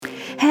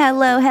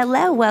Hello,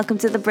 hello. Welcome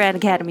to the Brand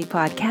Academy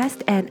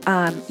podcast, and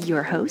I'm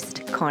your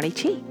host, Connie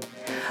Chi.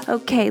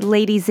 Okay,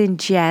 ladies and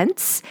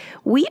gents,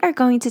 we are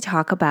going to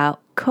talk about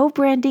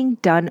co-branding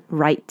done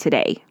right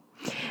today.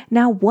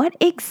 Now, what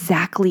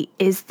exactly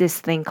is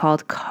this thing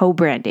called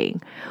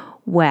co-branding?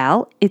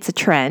 Well, it's a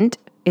trend.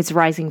 It's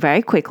rising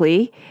very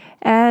quickly,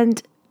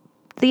 and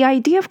the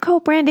idea of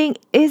co-branding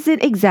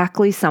isn't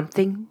exactly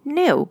something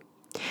new.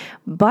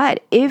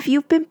 But if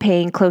you've been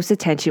paying close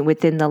attention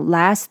within the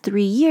last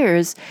 3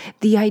 years,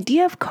 the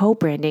idea of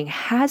co-branding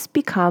has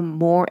become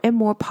more and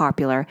more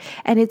popular,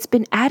 and it's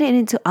been added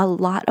into a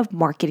lot of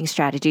marketing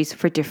strategies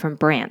for different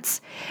brands.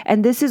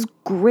 And this is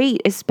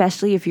great,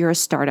 especially if you're a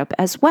startup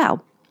as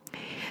well.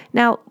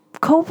 Now,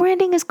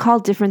 co-branding is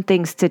called different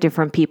things to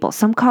different people.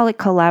 Some call it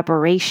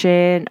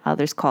collaboration,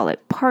 others call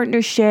it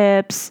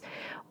partnerships,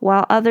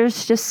 while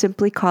others just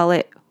simply call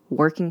it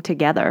working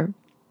together.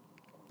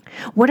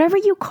 Whatever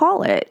you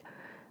call it,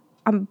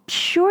 I'm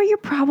sure you're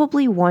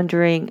probably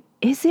wondering,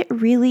 is it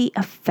really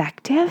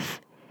effective?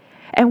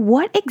 And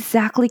what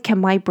exactly can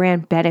my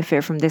brand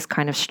benefit from this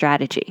kind of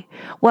strategy?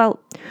 Well,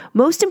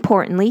 most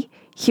importantly,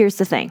 here's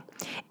the thing.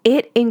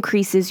 It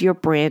increases your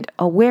brand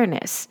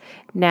awareness.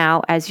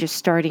 Now, as you're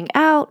starting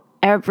out,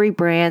 every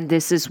brand,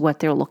 this is what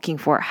they're looking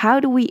for. How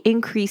do we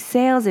increase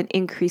sales and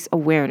increase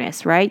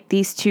awareness, right?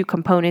 These two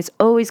components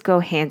always go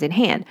hand in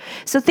hand.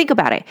 So think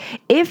about it.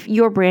 If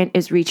your brand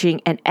is reaching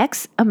an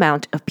X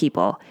amount of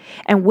people,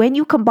 and when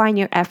you combine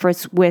your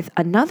efforts with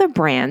another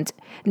brand,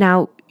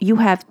 now you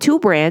have two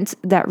brands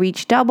that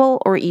reach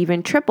double or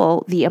even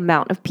triple the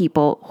amount of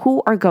people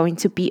who are going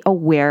to be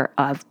aware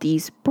of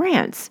these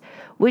brands,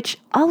 which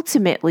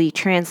ultimately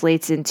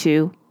translates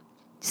into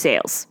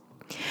sales.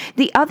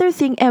 The other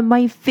thing, and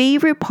my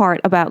favorite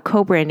part about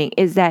co-branding,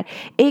 is that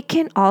it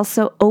can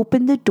also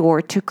open the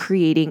door to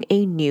creating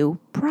a new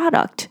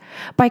product.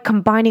 By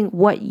combining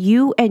what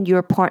you and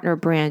your partner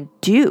brand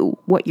do,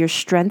 what your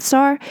strengths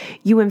are,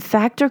 you in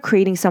fact are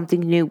creating something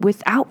new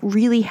without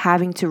really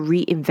having to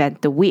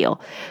reinvent the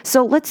wheel.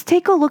 So let's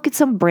take a look at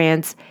some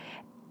brands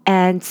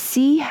and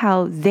see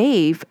how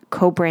they've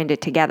co-branded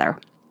together.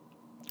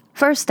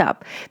 First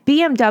up,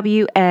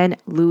 BMW and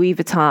Louis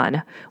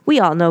Vuitton. We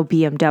all know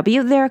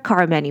BMW, they're a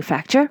car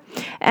manufacturer,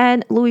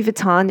 and Louis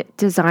Vuitton,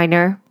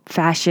 designer,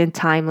 fashion,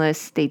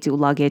 timeless, they do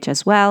luggage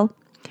as well.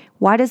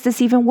 Why does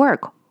this even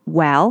work?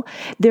 Well,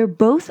 they're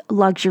both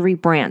luxury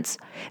brands.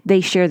 They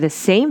share the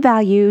same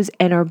values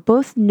and are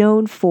both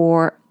known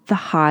for the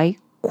high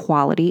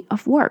quality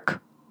of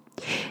work.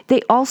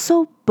 They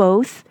also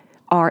both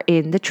are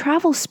in the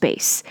travel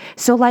space.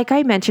 So like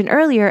I mentioned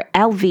earlier,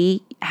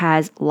 LV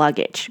has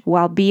luggage,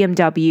 while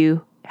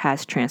BMW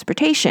has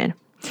transportation.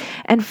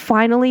 And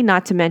finally,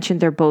 not to mention,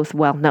 they're both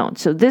well known.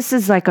 So this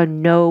is like a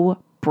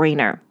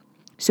no-brainer.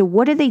 So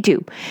what did they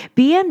do?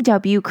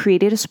 BMW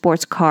created a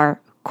sports car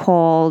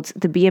called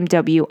the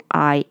BMW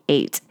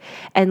i8,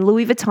 and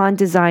Louis Vuitton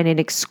designed an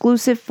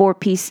exclusive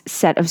 4-piece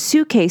set of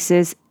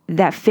suitcases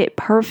that fit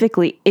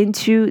perfectly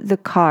into the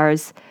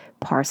car's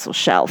parcel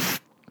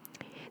shelf.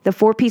 The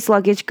 4-piece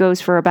luggage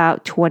goes for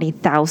about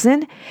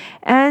 $20,000,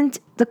 and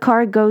the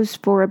car goes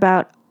for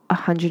about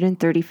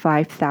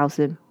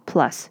 $135,000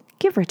 plus,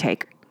 give or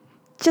take.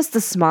 Just a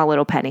small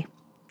little penny.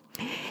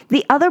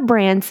 The other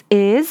brands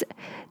is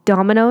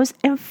Domino's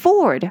and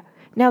Ford.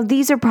 Now,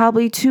 these are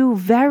probably two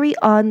very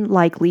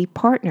unlikely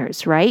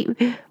partners, right?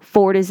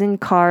 Ford is in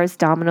cars,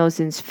 Domino's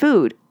is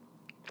food.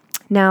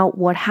 Now,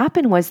 what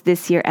happened was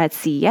this year at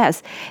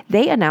CES,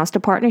 they announced a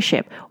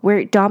partnership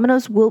where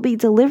Domino's will be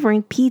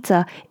delivering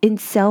pizza in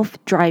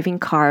self-driving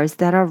cars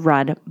that are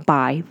run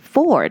by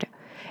Ford.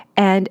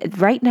 And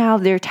right now,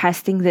 they're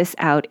testing this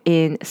out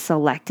in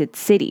selected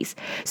cities.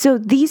 So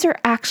these are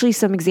actually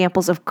some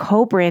examples of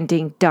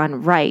co-branding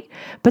done right.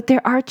 But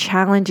there are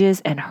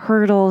challenges and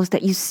hurdles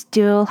that you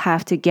still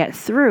have to get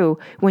through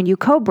when you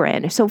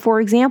co-brand. So for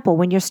example,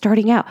 when you're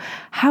starting out,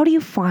 how do you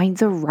find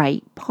the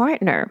right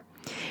partner?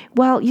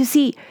 Well, you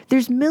see,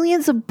 there's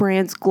millions of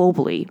brands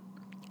globally,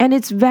 and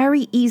it's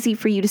very easy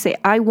for you to say,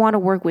 I want to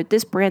work with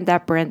this brand,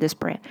 that brand, this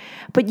brand.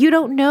 But you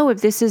don't know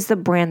if this is the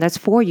brand that's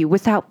for you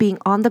without being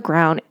on the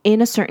ground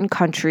in a certain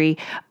country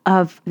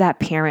of that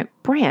parent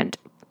brand.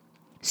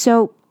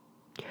 So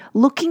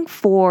looking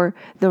for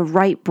the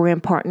right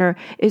brand partner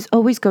is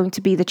always going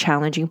to be the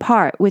challenging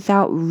part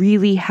without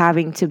really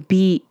having to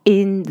be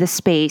in the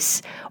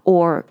space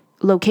or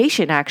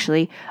location,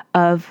 actually,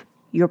 of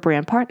your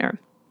brand partner.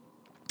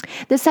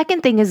 The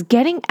second thing is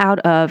getting out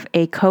of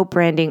a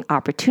co-branding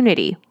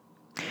opportunity.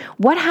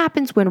 What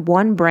happens when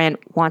one brand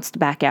wants to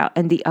back out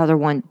and the other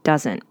one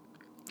doesn't?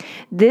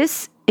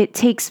 It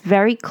takes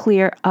very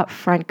clear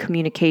upfront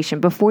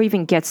communication before it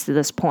even gets to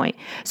this point.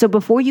 So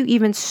before you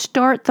even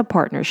start the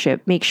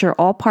partnership, make sure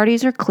all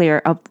parties are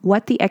clear of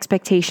what the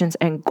expectations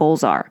and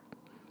goals are.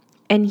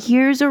 And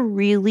here's a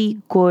really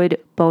good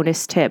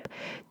bonus tip.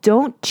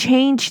 Don't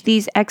change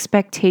these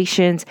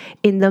expectations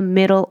in the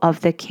middle of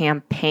the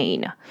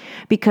campaign,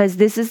 because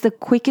this is the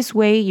quickest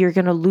way you're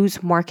going to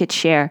lose market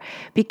share,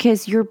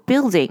 because you're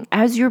building.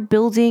 As you're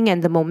building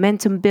and the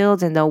momentum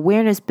builds and the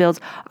awareness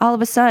builds, all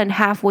of a sudden,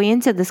 halfway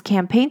into this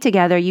campaign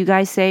together, you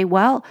guys say,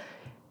 well,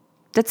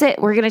 that's it.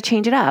 We're going to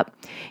change it up.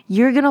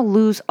 You're going to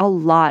lose a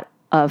lot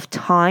of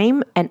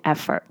time and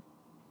effort.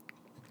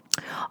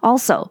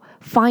 Also,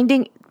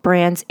 finding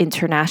brands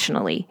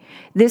internationally.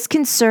 This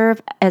can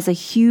serve as a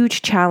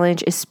huge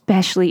challenge,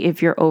 especially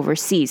if you're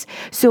overseas.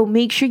 So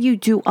make sure you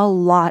do a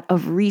lot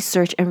of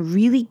research and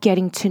really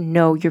getting to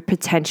know your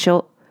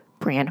potential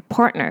brand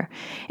partner.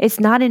 It's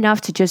not enough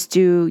to just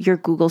do your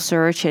Google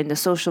search and the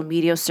social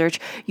media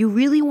search. You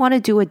really want to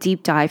do a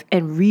deep dive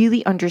and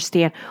really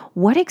understand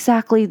what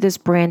exactly this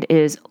brand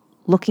is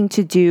looking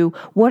to do.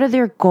 What are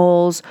their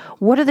goals?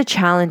 What are the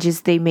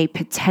challenges they may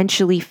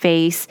potentially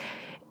face?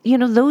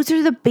 Those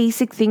are the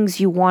basic things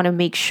you want to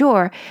make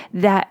sure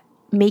that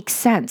make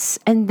sense.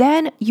 And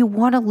then you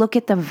want to look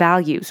at the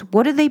values.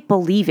 What do they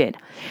believe in?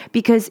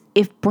 Because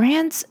if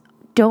brands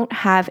don't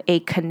have a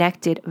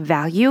connected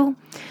value,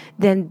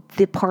 then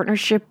the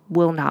partnership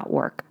will not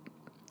work.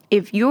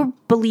 If you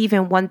believe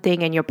in one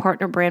thing and your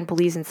partner brand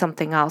believes in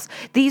something else,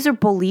 these are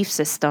belief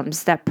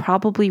systems that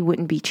probably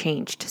wouldn't be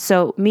changed.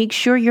 So make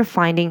sure you're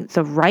finding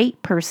the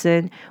right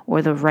person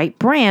or the right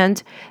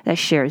brand that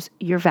shares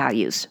your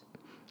values.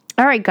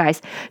 All right,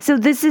 guys. So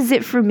this is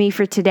it for me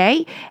for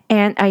today.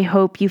 And I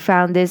hope you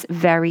found this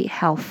very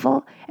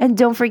helpful. And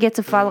don't forget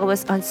to follow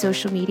us on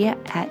social media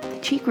at the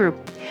Chi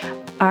Group.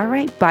 All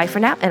right. Bye for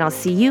now. And I'll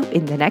see you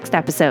in the next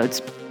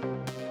episodes.